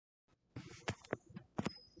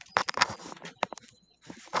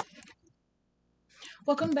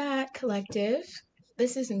Welcome back, collective.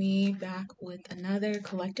 This is me back with another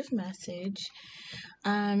collective message.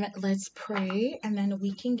 Let's pray and then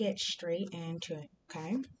we can get straight into it,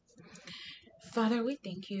 okay? Father, we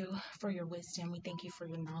thank you for your wisdom. We thank you for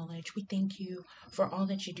your knowledge. We thank you for all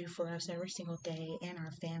that you do for us every single day and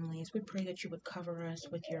our families. We pray that you would cover us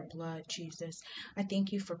with your blood, Jesus. I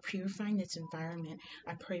thank you for purifying this environment.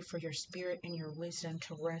 I pray for your spirit and your wisdom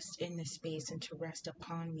to rest in this space and to rest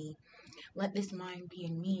upon me. Let this mind be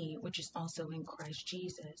in me, which is also in Christ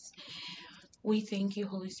Jesus. We thank you,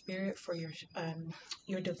 Holy Spirit, for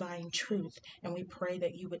your divine truth, and we pray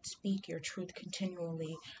that you would speak your truth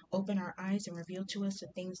continually, open our eyes and reveal to us the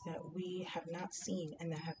things that we have not seen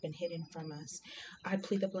and that have been hidden from us. I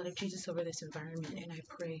plead the blood of Jesus over this environment, and I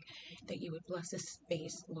pray that you would bless this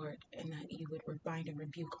space, Lord, and that you would bind and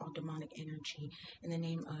rebuke all demonic energy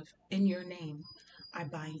in your name. I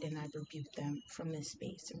bind and I rebuke them from this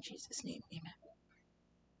space in Jesus' name. Amen.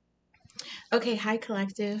 Okay, hi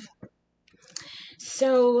collective.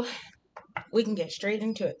 So we can get straight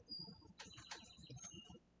into it.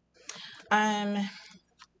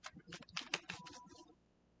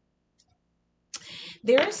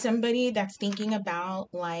 There is somebody that's thinking about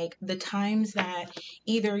like the times that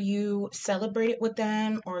either you celebrated with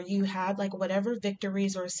them or you had like whatever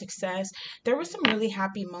victories or success. There were some really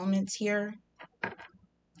happy moments here.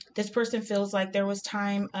 This person feels like there was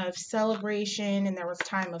time of celebration and there was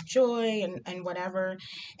time of joy and whatever.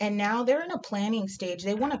 And now they're in a planning stage.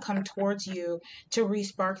 They want to come towards you to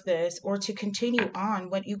respark this or to continue on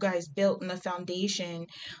what you guys built in the foundation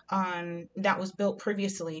that was built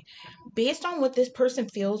previously. Based on what this person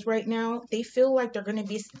feels right now, they feel like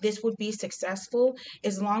this would be successful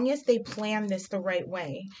as long as they plan this the right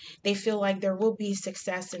way. They feel like there will be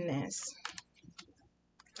success in this.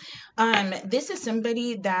 This is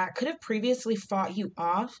somebody that could have previously fought you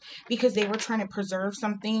off because they were trying to preserve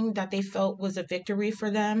something that they felt was a victory for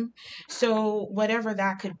them. So whatever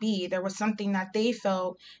that could be, there was something that they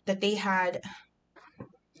felt that they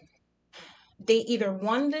either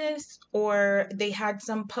won this or they had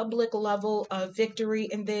some public level of victory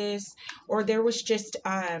in this, or there was just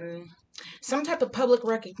some type of public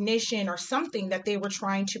recognition or something that they were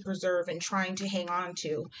trying to preserve and trying to hang on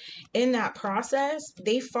to. In that process,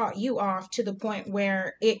 they fought you off to the point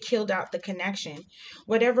where it killed out the connection.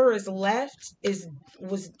 Whatever is left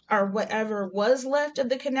whatever was left of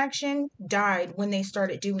the connection died when they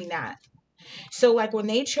started doing that. So like when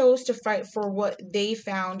they chose to fight for what they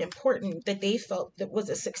found important, that they felt that was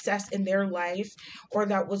a success in their life or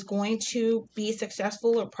that was going to be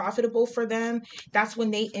successful or profitable for them, that's when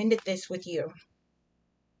they ended this with you.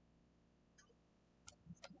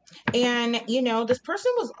 And, this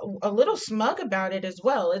person was a little smug about it as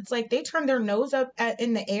well. It's like they turned their nose up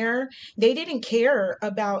in the air. They didn't care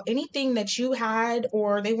about anything that you had,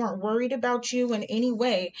 or they weren't worried about you in any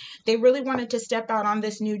way. They really wanted to step out on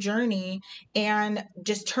this new journey and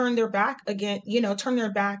just turn their back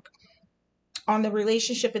on the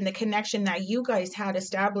relationship and the connection that you guys had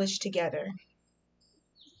established together.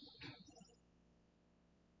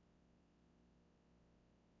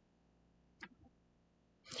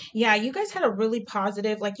 Yeah, you guys had a really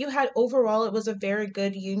positive, like you had overall, it was a very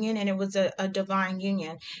good union and it was a divine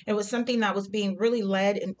union. It was something that was being really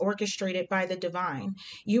led and orchestrated by the divine.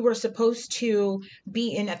 You were supposed to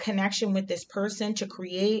be in a connection with this person to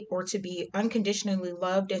create or to be unconditionally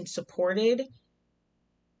loved and supported.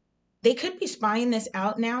 They could be spying this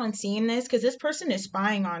out now and seeing this because this person is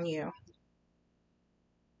spying on you.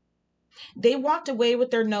 They walked away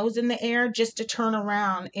with their nose in the air just to turn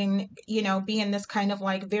around and, be in this kind of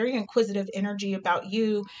like very inquisitive energy about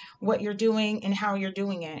you, what you're doing and how you're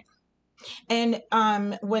doing it. And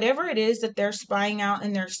whatever it is that they're spying out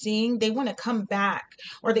and they're seeing, they want to come back,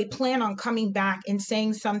 or they plan on coming back and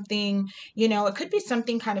saying something, it could be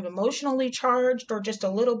something kind of emotionally charged or just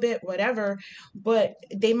a little bit, whatever, but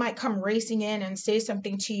they might come racing in and say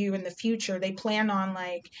something to you in the future. They plan on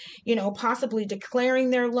like, possibly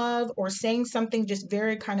declaring their love or saying something just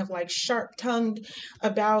very kind of like sharp tongued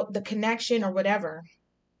about the connection or whatever.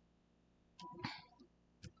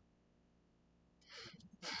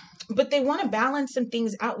 But they want to balance some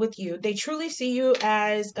things out with you. They truly see you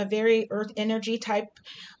as a very earth energy type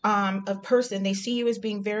of person. They see you as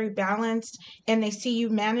being very balanced, and they see you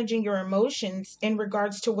managing your emotions in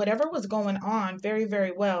regards to whatever was going on very,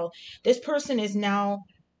 very well. This person is now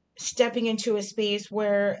stepping into a space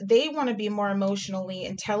where they want to be more emotionally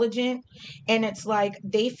intelligent, and it's like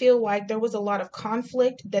they feel like there was a lot of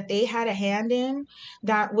conflict that they had a hand in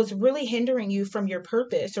that was really hindering you from your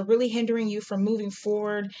purpose or really hindering you from moving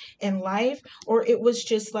forward in life, or it was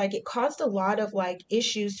just like it caused a lot of like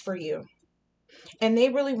issues for you. And they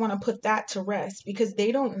really want to put that to rest because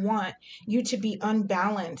they don't want you to be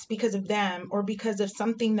unbalanced because of them, or because of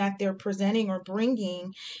something that they're presenting or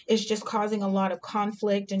bringing is just causing a lot of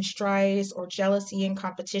conflict and strife or jealousy and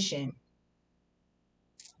competition.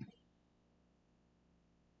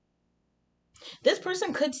 This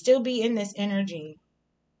person could still be in this energy.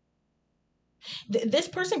 This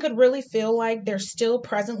person could really feel like they're still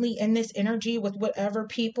presently in this energy with whatever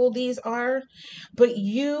people these are, but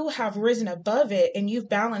you have risen above it and you've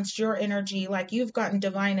balanced your energy, like you've gotten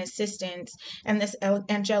divine assistance and this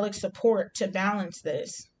angelic support to balance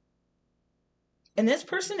this. And this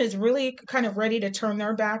person is really kind of ready to turn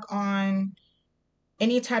their back on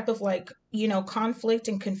any type of conflict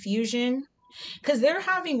and confusion, because they're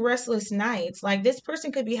having restless nights. Like this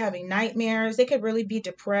person could be having nightmares. They could really be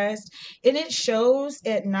depressed. And it shows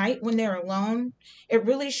at night when they're alone. It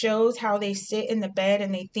really shows how they sit in the bed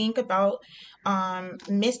and they think about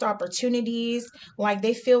missed opportunities. Like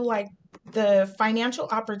they feel like the financial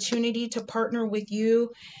opportunity to partner with you,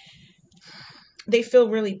 they feel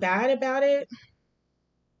really bad about it.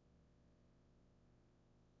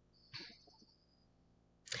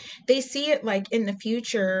 They see it like in the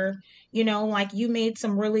future, like you made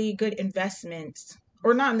some really good investments,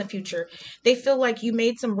 or not in the future. They feel like you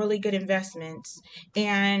made some really good investments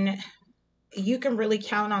and you can really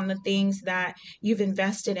count on the things that you've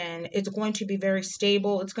invested in. It's going to be very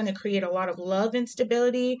stable. It's going to create a lot of love and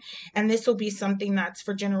stability. And this will be something that's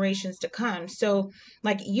for generations to come. So,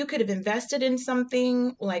 like, you could have invested in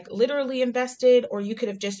something, like literally invested, or you could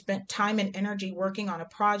have just spent time and energy working on a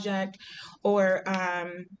project, or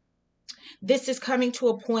this is coming to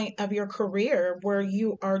a point of your career where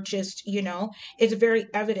you are just, it's very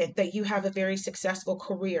evident that you have a very successful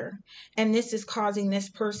career. And this is causing this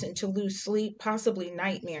person to lose sleep, possibly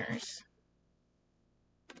nightmares.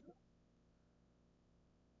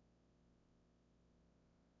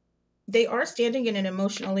 They are standing in an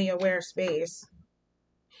emotionally aware space.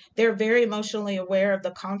 They're very emotionally aware of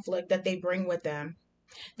the conflict that they bring with them,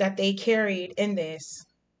 that they carried in this,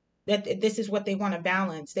 that this is what they want to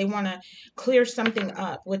balance. They want to clear something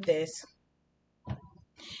up with this.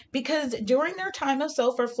 Because during their time of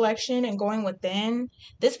self reflection and going within,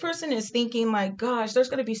 this person is thinking, like, gosh, there's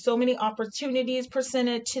going to be so many opportunities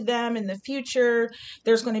presented to them in the future.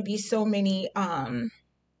 There's going to be so many, I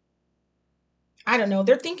don't know,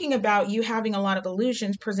 they're thinking about you having a lot of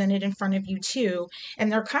illusions presented in front of you too.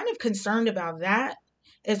 And they're kind of concerned about that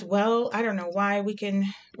as well. I don't know why.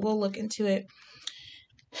 We'll look into it.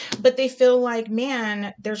 But they feel like,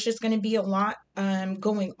 man, there's just going to be a lot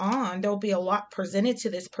going on. There'll be a lot presented to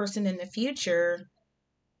this person in the future.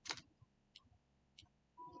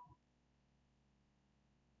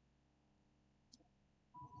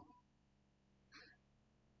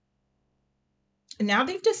 Now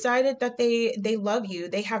they've decided that they love you.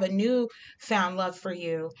 They have a new found love for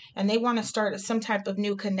you, and they want to start some type of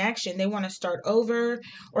new connection. They want to start over,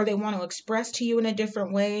 or they want to express to you in a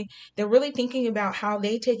different way. They're really thinking about how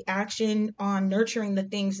they take action on nurturing the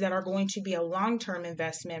things that are going to be a long-term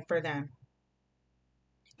investment for them.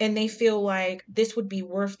 And they feel like this would be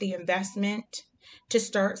worth the investment to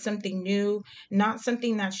start something new, not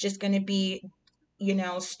something that's just going to be,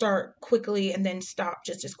 start quickly and then stop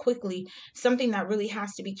just as quickly. Something that really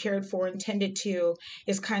has to be cared for and tended to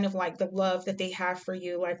is kind of like the love that they have for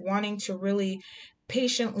you, like wanting to really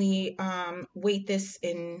patiently wait this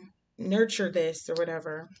and nurture this or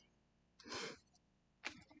whatever.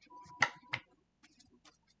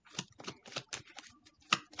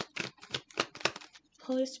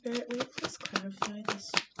 Holy Spirit, will you please clarify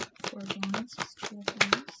this for wands, this two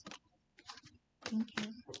of wands? Thank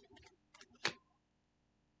you.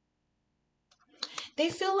 They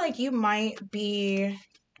feel like you might be,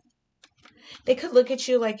 they could look at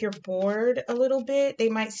you like you're bored a little bit. They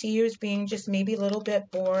might see you as being just maybe a little bit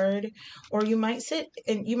bored, or you might sit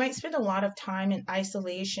and you might spend a lot of time in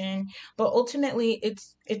isolation. But ultimately,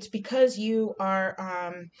 it's because you are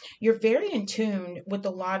you're very in tune with a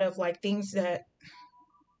lot of like things that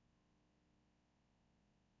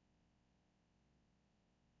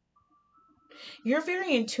you're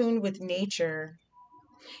very in tune with nature.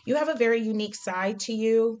 You have a very unique side to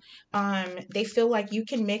you. They feel like you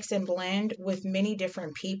can mix and blend with many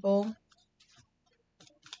different people.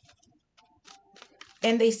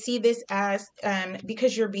 And they see this as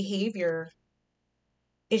because your behavior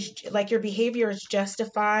is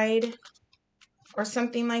justified or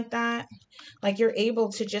something like that. Like you're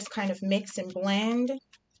able to just kind of mix and blend.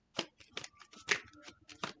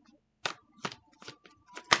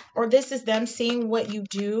 Or this is them seeing what you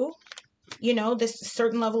do, this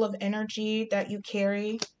certain level of energy that you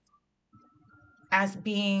carry as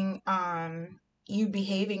being you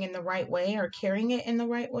behaving in the right way or carrying it in the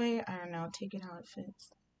right way. I don't know, take it how it fits.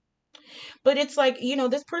 But it's like,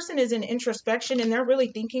 this person is in introspection and they're really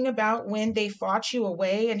thinking about when they fought you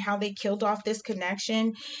away and how they killed off this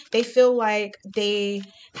connection. They feel like they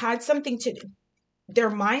had something to, their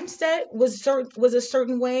mindset was a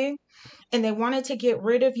certain way, and they wanted to get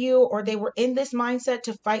rid of you, or they were in this mindset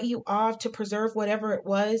to fight you off to preserve whatever it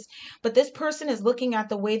was. But this person is looking at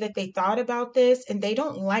the way that they thought about this, and they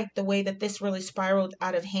don't like the way that this really spiraled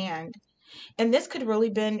out of hand. And this could really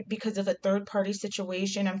been because of a third party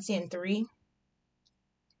situation. I'm seeing three.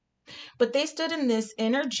 But they stood in this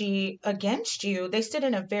energy against you. They stood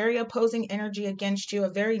in a very opposing energy against you,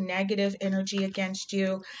 a very negative energy against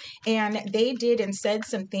you. And they did and said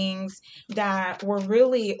some things that were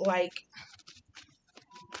really like,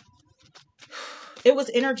 it was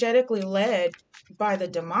energetically led by the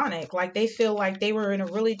demonic. Like they feel like they were in a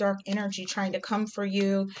really dark energy trying to come for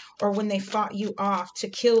you, or when they fought you off to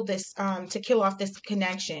kill this, to kill off this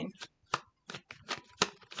connection.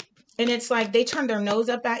 And it's like they turned their nose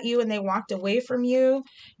up at you and they walked away from you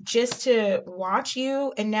just to watch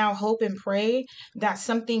you, and now hope and pray that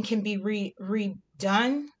something can be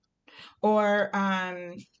redone, or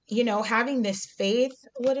having this faith.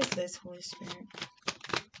 What is this, Holy Spirit?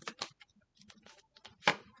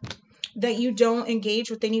 That you don't engage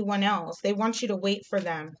with anyone else. They want you to wait for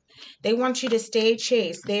them. They want you to stay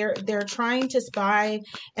chased. They're trying to spy,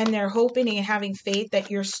 and they're hoping and having faith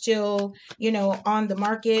that you're still, on the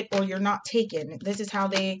market, or you're not taken. This is how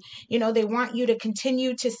they want you to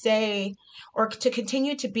continue to say, or to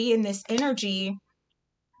continue to be in this energy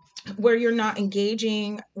where you're not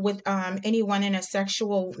engaging with anyone in a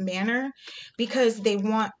sexual manner, because they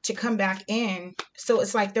want to come back in. So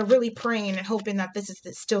it's like they're really praying and hoping that this is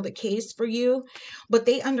still the case for you. But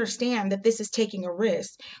they understand that this is taking a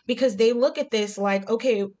risk, because they look at this like,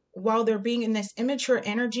 okay, while they're being in this immature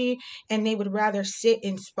energy, and they would rather sit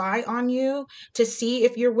and spy on you to see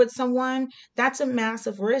if you're with someone, that's a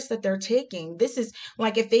massive risk that they're taking. This is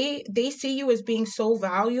like, if they see you as being so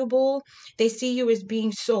valuable, they see you as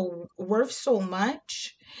being so worth so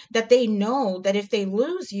much, that they know that if they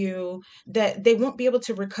lose you, that they won't be able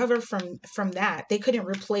to recover from that. They couldn't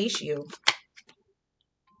replace you.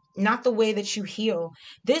 Not the way that you heal.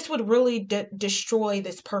 This would really destroy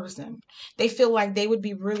this person. They feel like they would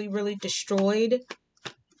be really, really destroyed.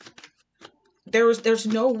 There's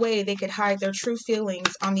no way they could hide their true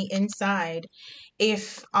feelings on the inside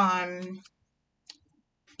if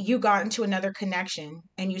you got into another connection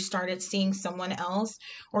and you started seeing someone else,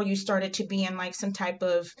 or you started to be in like some type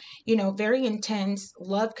of, very intense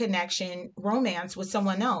love connection, romance with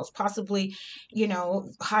someone else, possibly,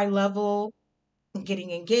 high level,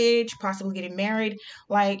 getting engaged, possibly getting married.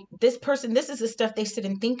 Like this person, this is the stuff they sit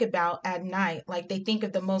and think about at night. Like they think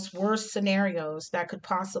of the most worst scenarios that could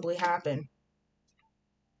possibly happen.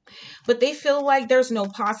 But they feel like there's no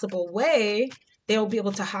possible way they'll be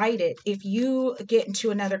able to hide it. If you get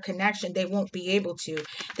into another connection, they won't be able to.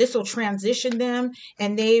 This will transition them,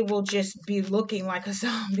 and they will just be looking like a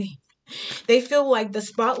zombie. They feel like the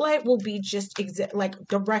spotlight will be just like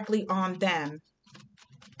directly on them.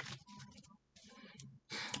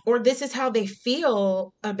 Or this is how they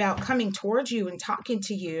feel about coming towards you and talking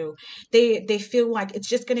to you. They feel like it's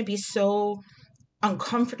just going to be so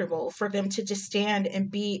uncomfortable for them to just stand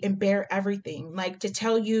and be and bear everything, like to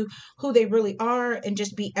tell you who they really are and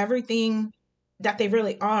just be everything that they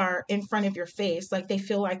really are in front of your face. Like they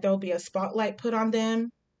feel like there'll be a spotlight put on them.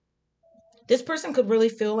 This person could really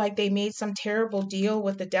feel like they made some terrible deal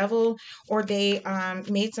with the devil, or they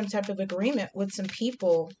made some type of agreement with some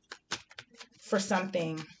people for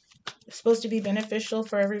something. It's supposed to be beneficial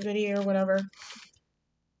for everybody or whatever.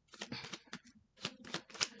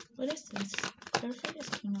 What is this? Clarify this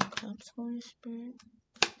King of Cups, Holy Spirit.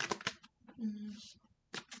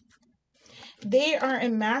 They are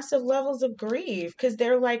in massive levels of grief, because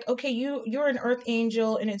they're like, okay, you're an earth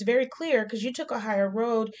angel, and it's very clear because you took a higher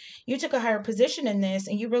road, you took a higher position in this,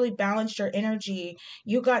 and you really balanced your energy.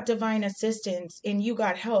 You got divine assistance and you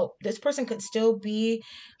got help. This person could still be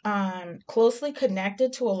closely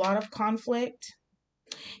connected to a lot of conflict.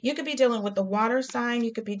 You could be dealing with the water sign,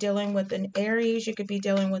 you could be dealing with an Aries, you could be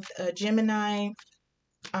dealing with a Gemini,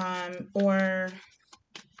 or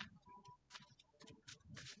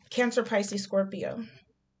Cancer, Pisces, Scorpio.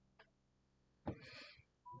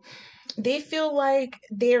 They feel like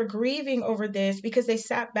they're grieving over this because they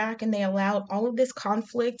sat back and they allowed all of this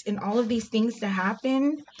conflict and all of these things to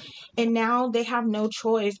happen. And now they have no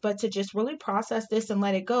choice but to just really process this and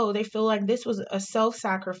let it go. They feel like this was a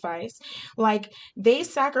self-sacrifice. Like they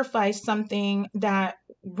sacrificed something that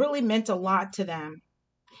really meant a lot to them.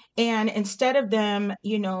 And instead of them,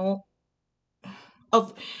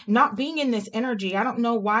 of not being in this energy, I don't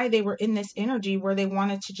know why they were in this energy where they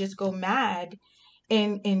wanted to just go mad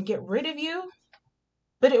and get rid of you.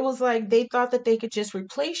 But it was like they thought that they could just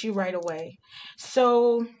replace you right away.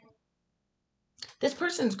 So this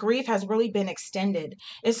person's grief has really been extended.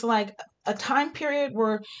 It's like a time period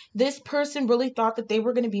where this person really thought that they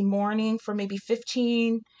were going to be mourning for maybe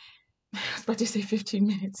 15, I was about to say 15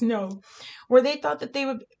 minutes. No, where they thought that they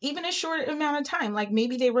would, even a short amount of time, like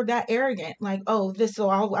maybe they were that arrogant, like, oh,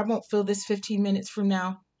 I won't feel this 15 minutes from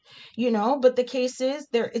now. But the case is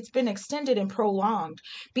it's been extended and prolonged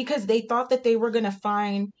because they thought that they were going to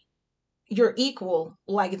find your equal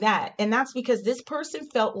like that. And that's because this person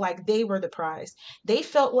felt like they were the prize. They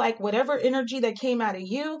felt like whatever energy that came out of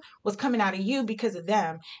you was coming out of you because of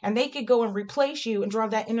them. And they could go and replace you and draw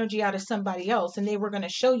that energy out of somebody else. And they were going to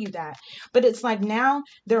show you that. But it's like now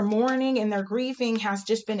their mourning and their grieving has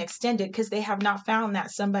just been extended because they have not found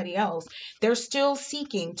that somebody else. They're still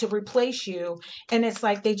seeking to replace you. And it's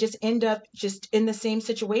like they just end up just in the same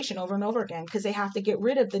situation over and over again because they have to get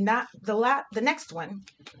rid of the next one.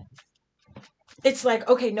 It's like,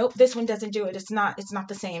 okay, nope, this one doesn't do it. It's not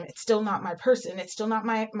the same. It's still not my person. It's still not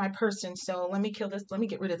my person. So let me kill this. Let me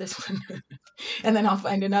get rid of this one. And then I'll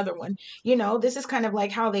find another one. This is kind of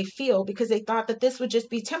like how they feel because they thought that this would just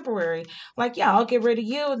be temporary. Like, yeah, I'll get rid of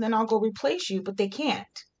you and then I'll go replace you, but they can't.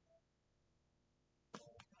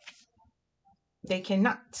 They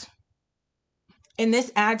cannot. And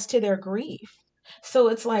this adds to their grief. So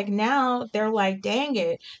it's like now they're like, dang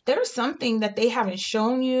it, there's something that they haven't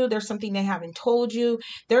shown you. There's something they haven't told you.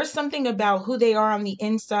 There's something about who they are on the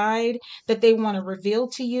inside that they want to reveal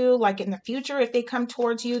to you. Like in the future, if they come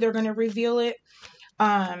towards you, they're going to reveal it.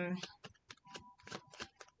 I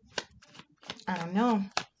don't know.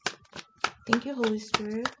 Thank you, Holy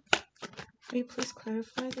Spirit. Will you please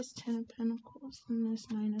clarify this 10 of Pentacles and this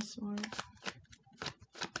 9 of Swords?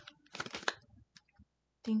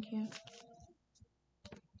 Thank you.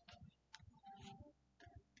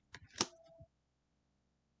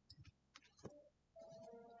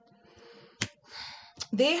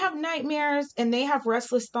 They have nightmares and they have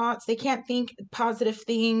restless thoughts. They can't think positive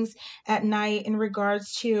things at night in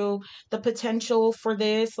regards to the potential for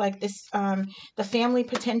this, like this, the family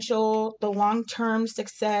potential, the long-term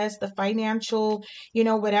success, the financial,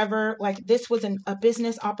 whatever. Like this was a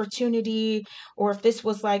business opportunity, or if this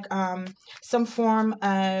was like some form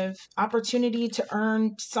of opportunity to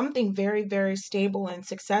earn something very, very stable and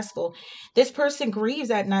successful. This person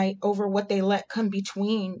grieves at night over what they let come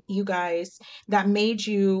between you guys that made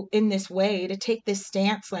you in this way to take this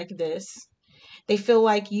stance like this. They feel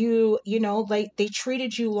like like they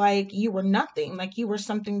treated you like you were nothing, like you were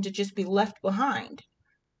something to just be left behind.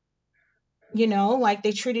 Like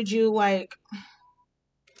they treated you like,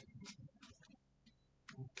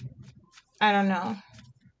 I don't know.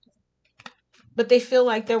 But they feel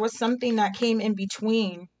like there was something that came in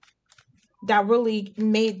between that really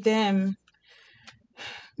made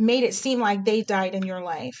it seem like they died in your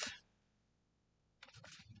life.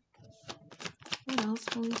 What else,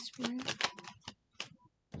 Holy Spirit?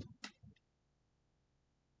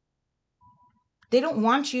 They don't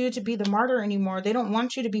want you to be the martyr anymore. They don't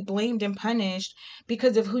want you to be blamed and punished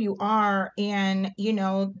because of who you are and,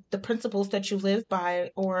 the principles that you live by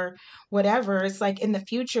or whatever. It's like in the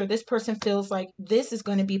future, this person feels like this is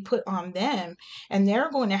going to be put on them and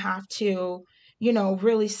they're going to have to,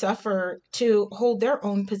 really suffer to hold their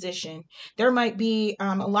own position. There might be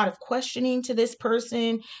a lot of questioning to this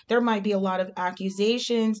person. There might be a lot of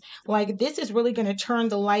accusations. Like this is really going to turn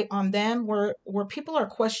the light on them where people are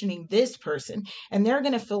questioning this person and they're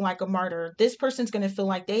going to feel like a martyr. This person's going to feel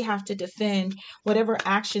like they have to defend whatever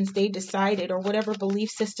actions they decided or whatever belief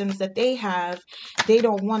systems that they have. They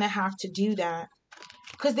don't want to have to do that.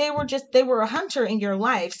 Because they were a hunter in your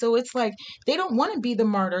life. So it's like they don't want to be the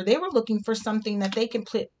martyr. They were looking for something that they can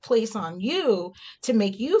place on you to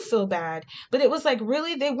make you feel bad. But it was like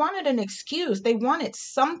really they wanted an excuse. They wanted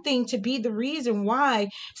something to be the reason why,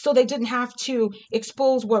 so they didn't have to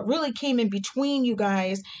expose what really came in between you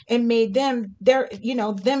guys and made them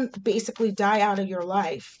them basically die out of your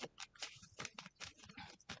life.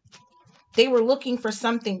 They were looking for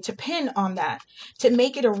something to pin on that, to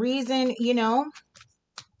make it a reason,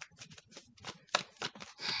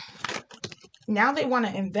 Now they want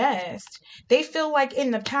to invest. They feel like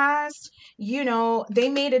in the past, they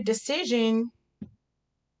made a decision,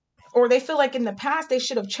 or they feel like in the past they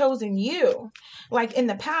should have chosen you. Like in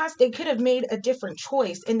the past, they could have made a different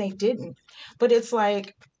choice and they didn't. But it's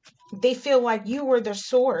like They feel like you were their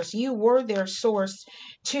source. You were their source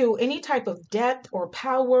to any type of depth or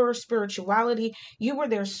power or spirituality. You were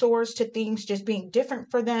their source to things just being different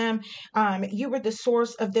for them. You were the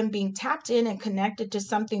source of them being tapped in and connected to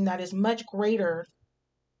something that is much greater.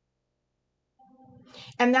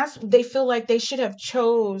 And that's, they feel like they should have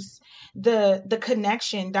chose the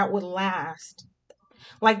connection that would last,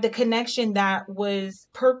 like the connection that was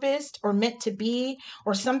purposed or meant to be,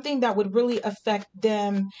 or something that would really affect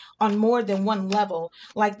them on more than one level.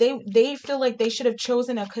 Like they feel like they should have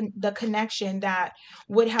chosen the connection that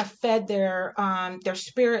would have fed their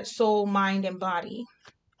spirit, soul, mind, and body.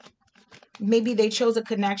 Maybe they chose a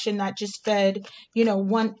connection that just fed,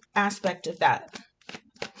 one aspect of that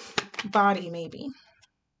body, maybe.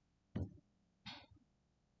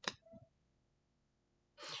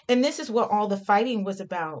 And this is what all the fighting was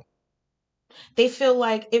about. They feel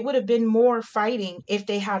like it would have been more fighting if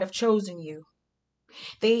they had have chosen you.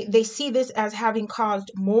 They see this as having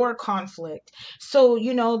caused more conflict. So,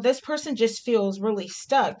 this person just feels really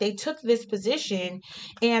stuck. They took this position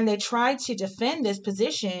and they tried to defend this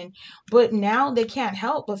position, but now they can't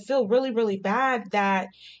help but feel really, really bad that,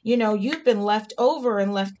 you've been left over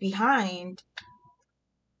and left behind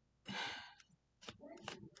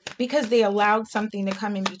because they allowed something to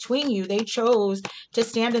come in between you. They chose to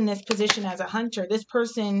stand in this position as a hunter. This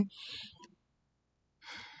person,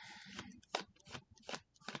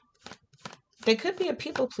 they could be a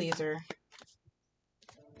people pleaser.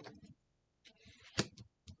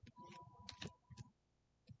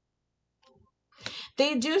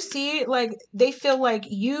 They do see, like, they feel like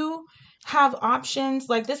you have options.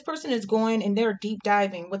 Like, this person is going and they're deep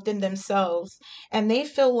diving within themselves, and they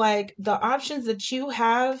feel like the options that you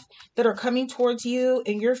have that are coming towards you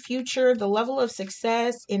in your future, the level of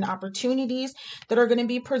success and opportunities that are going to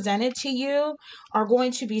be presented to you are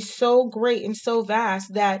going to be so great and so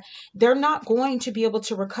vast that they're not going to be able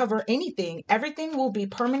to recover anything. Everything will be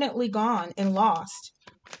permanently gone and lost.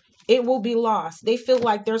 It will be lost. They feel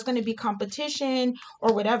like there's going to be competition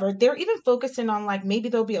or whatever. They're even focusing on, like, maybe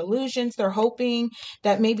there'll be illusions. They're hoping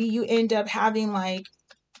that maybe you end up having, like,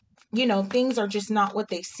 things are just not what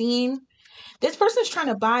they seem. This person's trying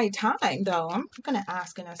to buy time, though. I'm going to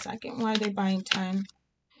ask in a second, why are they buying time?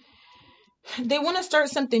 They want to start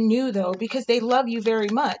something new, though, because they love you very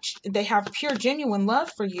much. They have pure, genuine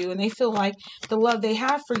love for you, and they feel like the love they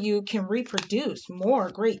have for you can reproduce more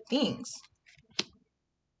great things.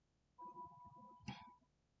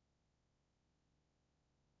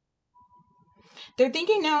 They're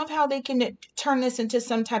thinking now of how they can turn this into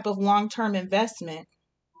some type of long-term investment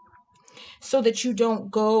so that you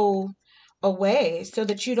don't go away, so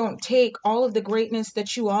that you don't take all of the greatness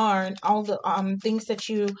that you are and all the things that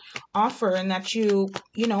you offer, and that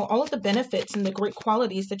all of the benefits and the great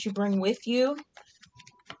qualities that you bring with you.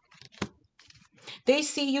 They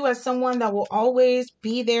see you as someone that will always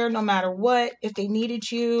be there no matter what. If they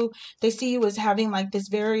needed you, they see you as having, like, this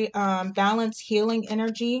very balanced, healing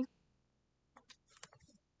energy.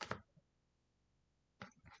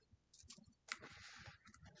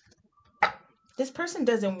 This person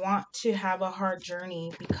doesn't want to have a hard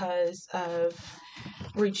journey because of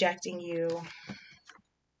rejecting you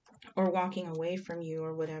or walking away from you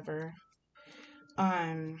or whatever.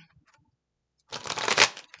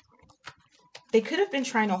 They could have been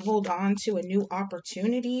trying to hold on to a new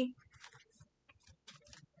opportunity,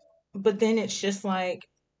 but then it's just like,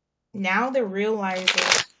 now they're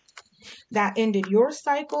realizing that ended your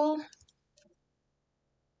cycle.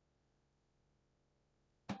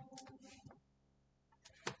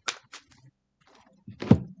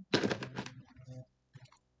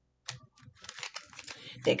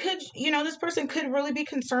 They could, this person could really be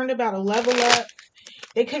concerned about a level up.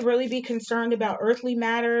 They could really be concerned about earthly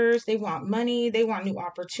matters. They want money. They want new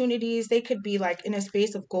opportunities. They could be, like, in a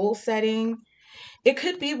space of goal setting. It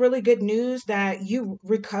could be really good news that you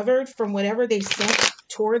recovered from whatever they sent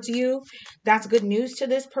towards you. That's good news to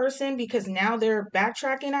this person because now they're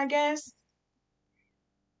backtracking, I guess.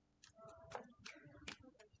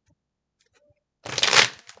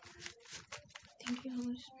 Thank you,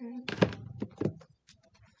 Holy Spirit.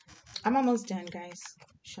 I'm almost done, guys.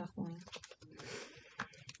 Shuffling.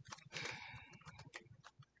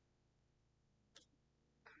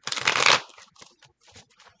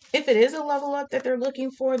 If it is a level up that they're looking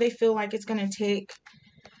for, they feel like it's going to take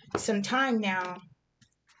some time now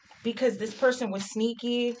because this person was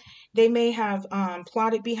sneaky. They may have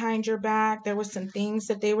plotted behind your back. There was some things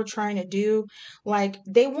that they were trying to do. Like,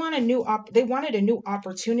 they wanted a new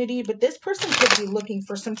opportunity, but this person could be looking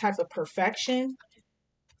for some type of perfection.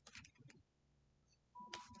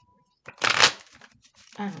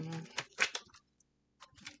 I don't know.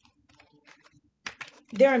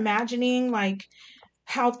 They're imagining like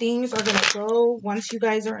how things are gonna go once you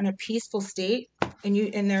guys are in a peaceful state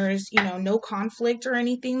and there's, no conflict or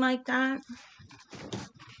anything like that.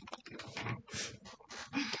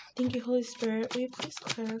 Thank you, Holy Spirit. Will you please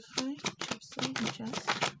clarify? Just.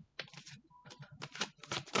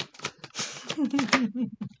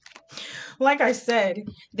 Like I said,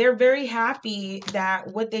 they're very happy that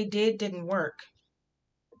what they did didn't work.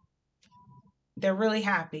 They're really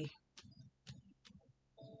happy.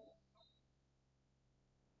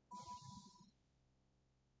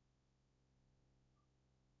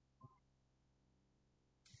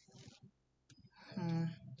 Hmm.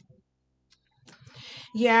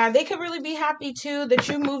 Yeah, they could really be happy too that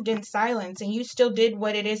you moved in silence and you still did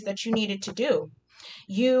what it is that you needed to do.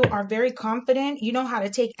 You are very confident. You know how to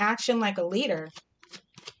take action like a leader.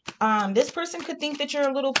 This person could think that you're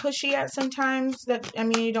a little pushy at sometimes.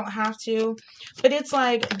 You don't have to, but it's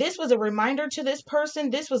like this was a reminder to this person.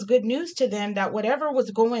 This was good news to them that whatever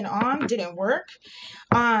was going on didn't work.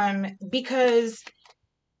 Because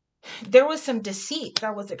there was some deceit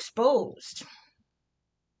that was exposed.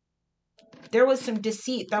 There was some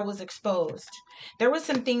deceit that was exposed. There was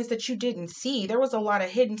some things that you didn't see. There was a lot of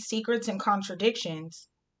hidden secrets and contradictions.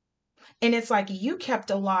 And it's like you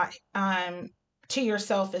kept a lot to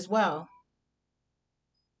yourself as well.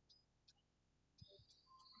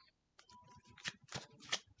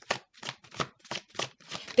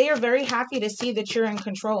 They are very happy to see that you're in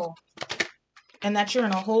control and that you're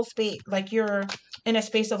in a whole space, like you're in a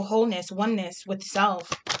space of wholeness, oneness with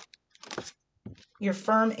self. You're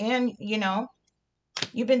firm and,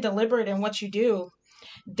 you've been deliberate in what you do.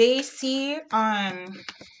 They see,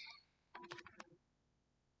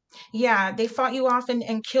 they fought you off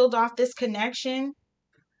and killed off this connection.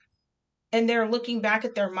 And they're looking back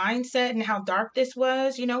at their mindset and how dark this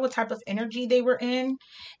was, what type of energy they were in.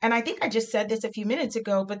 And I think I just said this a few minutes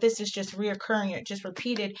ago, but this is just reoccurring, it just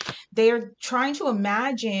repeated. They're trying to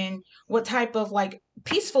imagine what type of like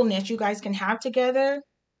peacefulness you guys can have together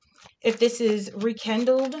if this is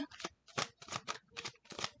rekindled.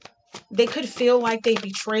 They could feel like they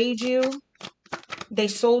betrayed you, they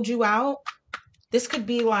sold you out. This could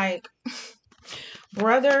be like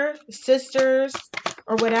brother, sisters,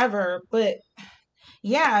 or whatever, but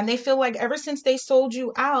yeah, and they feel like ever since they sold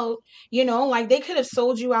you out, like they could have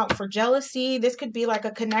sold you out for jealousy. This could be like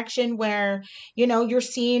a connection where, you're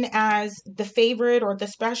seen as the favorite or the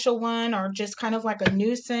special one or just kind of like a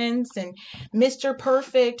nuisance and Mr.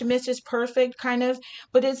 Perfect, Mrs. Perfect kind of.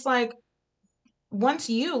 But it's like once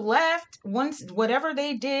you left, once whatever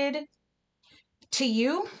they did to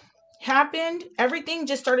you happened, everything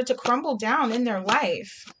just started to crumble down in their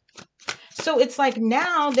life. So it's like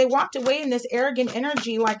now they walked away in this arrogant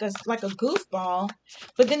energy like a goofball,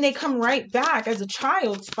 but then they come right back as a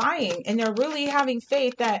child spying, and they're really having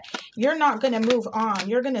faith that you're not going to move on.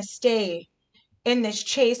 You're going to stay in this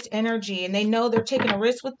chaste energy, and they know they're taking a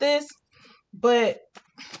risk with this. But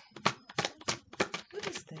what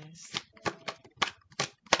is this?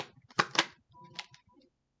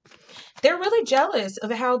 They're really jealous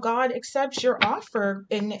of how God accepts your offer.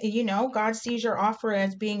 And, God sees your offer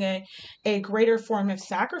as being a greater form of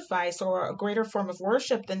sacrifice or a greater form of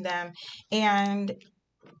worship than them. And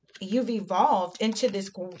you've evolved into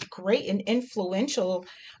this great and influential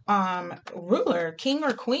ruler, king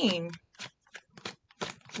or queen,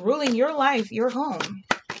 ruling your life, your home.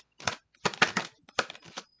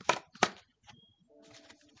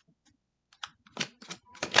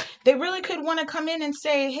 They really could want to come in and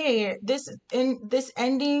say, hey, this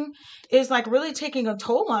ending is like really taking a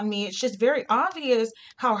toll on me. It's just very obvious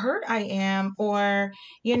how hurt I am. Or,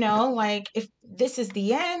 like if this is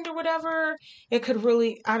the end or whatever, it could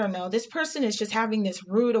really, I don't know. This person is just having this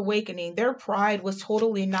rude awakening. Their pride was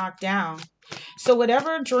totally knocked down. So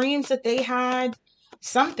whatever dreams that they had,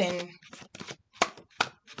 something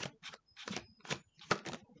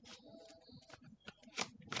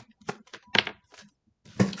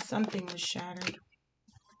was shattered.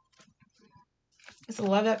 It's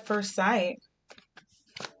love at first sight.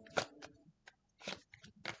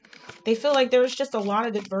 They feel like there's just a lot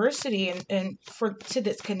of adversity and to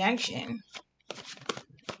this connection.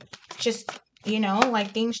 Just,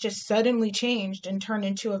 like things just suddenly changed and turned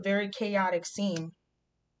into a very chaotic scene.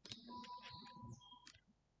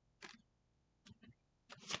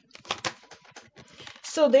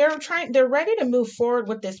 So they're ready to move forward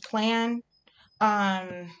with this plan.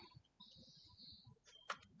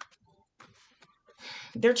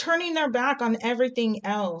 They're turning their back on everything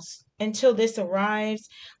else until this arrives.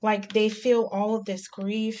 Like they feel all of this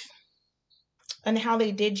grief and how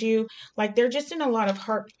they did you. Like they're just in a lot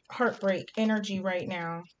of heartbreak energy right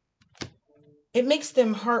now. It makes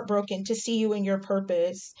them heartbroken to see you in your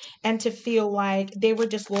purpose and to feel like they were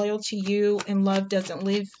disloyal to you and love doesn't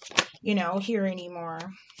live, here anymore.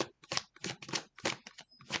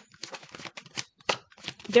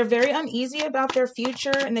 They're very uneasy about their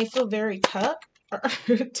future and they feel very tuck.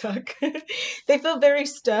 They feel very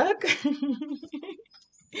stuck.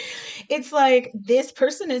 It's like this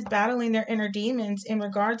person is battling their inner demons in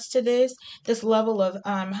regards to this level of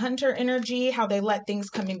hunter energy, how they let things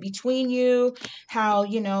come in between you, how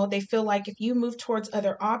they feel like if you move towards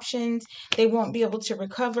other options they won't be able to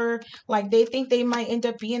recover, like they think they might end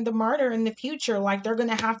up being the martyr in the future, like they're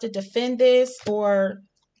gonna have to defend this, or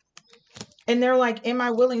and they're like, am I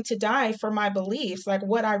willing to die for my beliefs? Like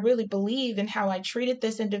what I really believe and how I treated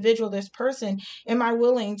this individual, this person. Am I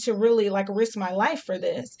willing to really like risk my life for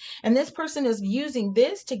this? And this person is using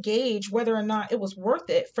this to gauge whether or not it was worth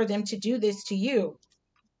it for them to do this to you.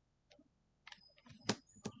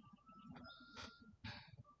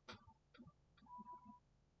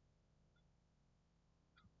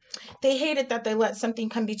 They hated that they let something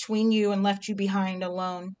come between you and left you behind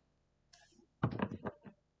alone.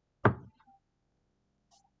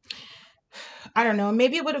 I don't know,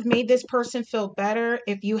 maybe it would have made this person feel better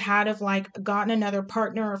if you had have like gotten another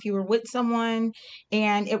partner, or if you were with someone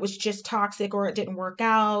and it was just toxic or it didn't work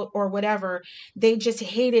out or whatever. They just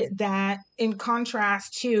hated that in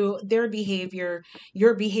contrast to their behavior.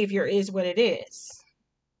 Your behavior is what it is.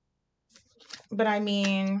 But I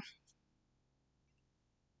mean,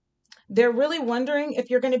 they're really wondering if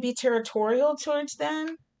you're going to be territorial towards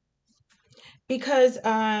them because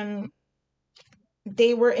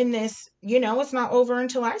they were in this, it's not over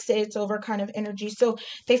until I say it's over kind of energy. So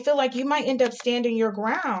they feel like you might end up standing your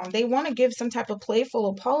ground. They want to give some type of playful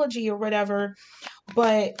apology or whatever,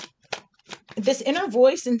 but this inner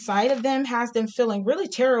voice inside of them has them feeling really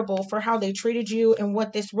terrible for how they treated you and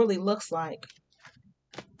what this really looks like.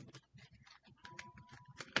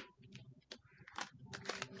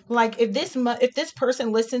 Like if this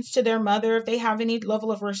person listens to their mother, if they have any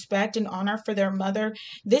level of respect and honor for their mother,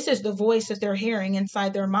 this is the voice that they're hearing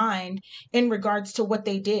inside their mind in regards to what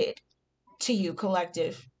they did to you,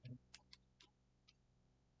 collective.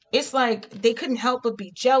 It's like they couldn't help but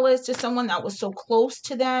be jealous to someone that was so close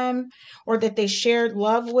to them or that they shared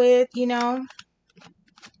love with.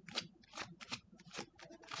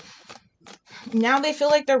 Now they feel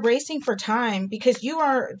like they're racing for time because you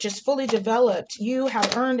are just fully developed. You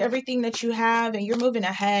have earned everything that you have and you're moving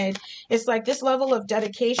ahead. It's like this level of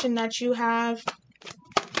dedication that you have.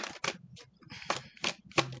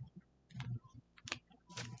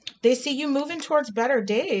 They see you moving towards better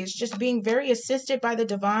days, just being very assisted by the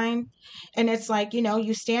divine. And it's like,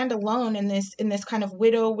 you stand alone in this kind of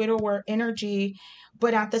widower energy,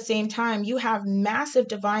 but at the same time, you have massive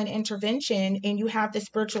divine intervention and you have the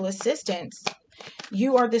spiritual assistance.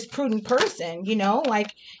 You are this prudent person,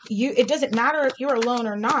 like it doesn't matter if you're alone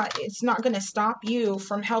or not. It's not going to stop you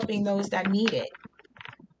from helping those that need it,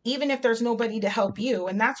 even if there's nobody to help you.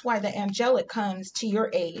 And that's why the angelic comes to your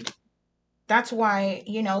aid. That's why,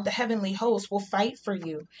 the heavenly host will fight for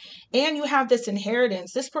you. And you have this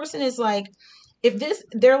inheritance. This person is like,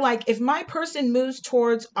 they're like, if my person moves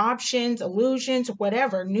towards options, illusions,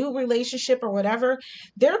 whatever, new relationship or whatever,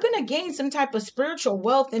 they're going to gain some type of spiritual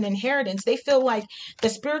wealth and inheritance. They feel like the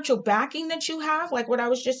spiritual backing that you have, like what I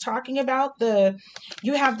was just talking about,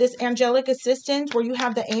 you have this angelic assistance where you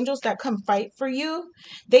have the angels that come fight for you.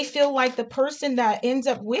 They feel like the person that ends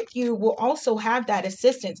up with you will also have that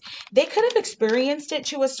assistance. They could have experienced it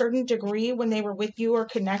to a certain degree when they were with you or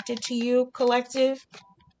connected to you, collective.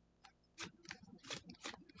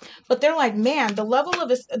 But they're like, man, the level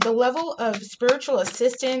of spiritual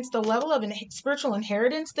assistance, the level of spiritual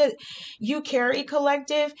inheritance that you carry,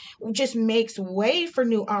 collective, just makes way for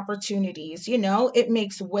new opportunities. It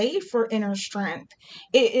makes way for inner strength.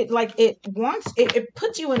 It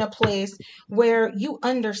puts you in a place where you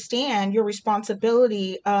understand your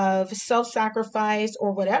responsibility of self-sacrifice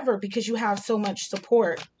or whatever, because you have so much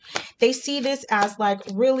support. They see this as like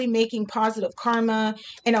really making positive karma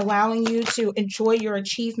and allowing you to enjoy your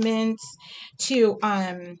achievements, to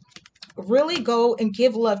really go and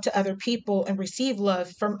give love to other people and receive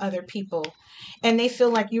love from other people. And they feel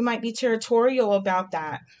like you might be territorial about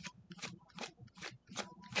that.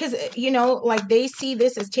 Because, like they see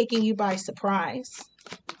this as taking you by surprise.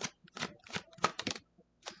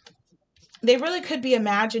 They really could be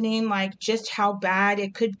imagining like just how bad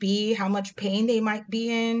it could be, how much pain they might be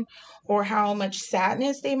in, or how much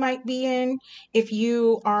sadness they might be in if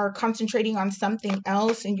you are concentrating on something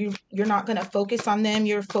else and you're not going to focus on them.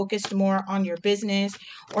 You're focused more on your business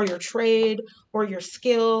or your trade or your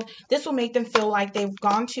skill. This will make them feel like they've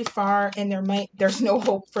gone too far and there's no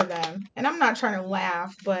hope for them. And I'm not trying to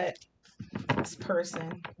laugh, but this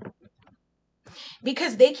person,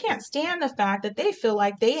 because they can't stand the fact that they feel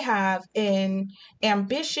like they have an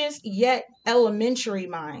ambitious yet elementary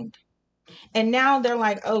mind. And now they're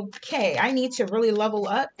like, okay, I need to really level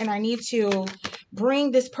up and I need to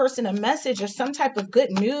bring this person a message or some type of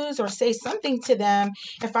good news or say something to them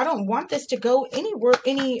if I don't want this to go anywhere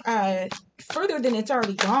any further than it's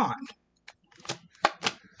already gone.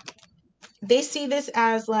 They see this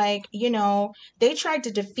as like, they tried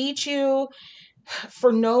to defeat you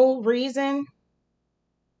for no reason.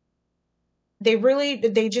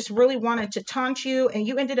 They just really wanted to taunt you and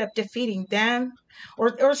you ended up defeating them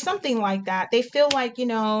or something like that. They feel like,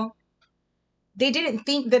 they didn't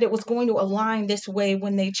think that it was going to align this way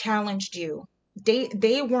when they challenged you.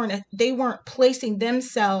 They weren't placing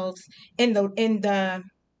themselves in the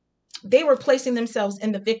they were placing themselves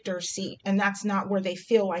in the victor's seat, and that's not where they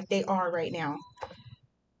feel like they are right now.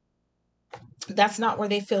 That's not where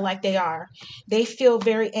they feel like they are. They feel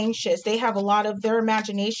very anxious. They have a lot of their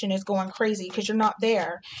imagination is going crazy because you're not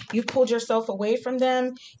there. You pulled yourself away from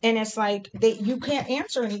them, and it's like you can't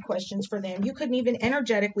answer any questions for them. You couldn't even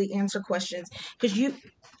energetically answer questions because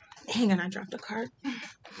hang on, I dropped the card.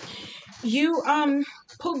 You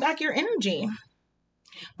pulled back your energy.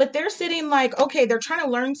 But they're sitting like, okay, they're trying to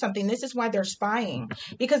learn something. This is why they're spying,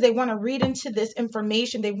 because they want to read into this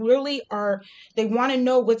information. They really are, they want to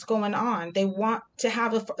know what's going on. They want to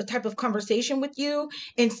have a type of conversation with you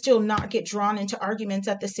and still not get drawn into arguments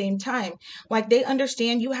at the same time. Like they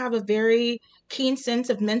understand you have a very keen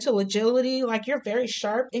sense of mental agility. Like you're very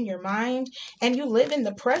sharp in your mind and you live in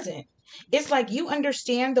the present. It's like you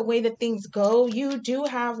understand the way that things go. You do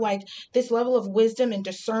have like this level of wisdom and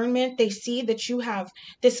discernment. They see that you have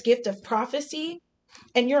this gift of prophecy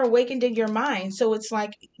and you're awakened in your mind. So it's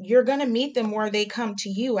like you're going to meet them where they come to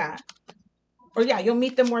you at. Or yeah, you'll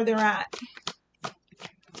meet them where they're at.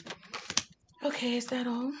 Okay, is that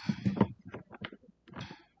all?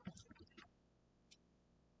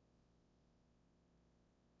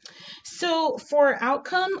 So for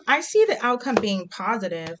outcome, I see the outcome being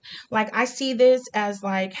positive. Like I see this as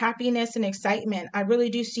like happiness and excitement. I really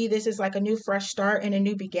do see this as like a new fresh start and a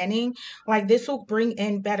new beginning. Like this will bring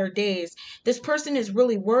in better days. This person is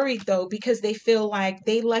really worried though because they feel like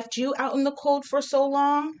they left you out in the cold for so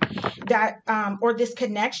long that or this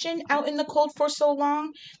connection out in the cold for so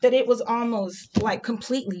long that it was almost like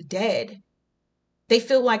completely dead. They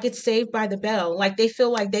feel like it's saved by the bell. Like they feel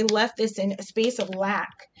like they left this in a space of lack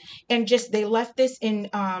and just they left this in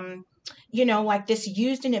like this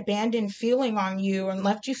used and abandoned feeling on you and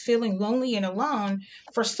left you feeling lonely and alone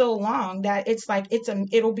for so long that it's like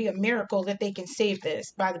it'll be a miracle that they can save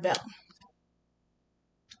this by the bell.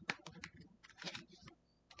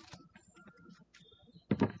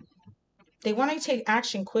 They want to take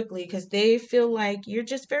action quickly because they feel like you're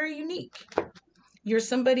just very unique. You're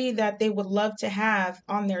somebody that they would love to have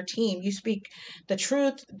on their team. You speak the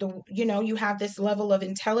truth, you have this level of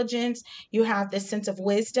intelligence, you have this sense of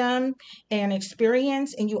wisdom and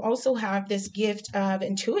experience, and you also have this gift of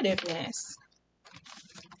intuitiveness.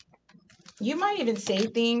 You might even say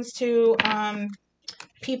things to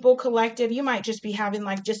people collective. You might just be having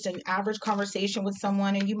like just an average conversation with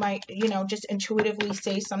someone and you might just intuitively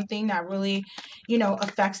say something that really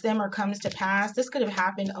affects them or comes to pass. This could have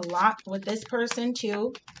happened a lot with this person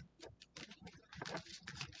too.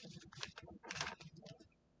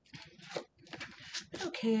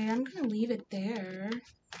 Okay, I'm gonna leave it there.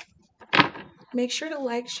 Make sure to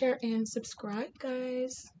like, share, and subscribe,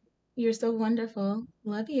 guys. You're so wonderful.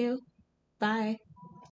 Love you. Bye.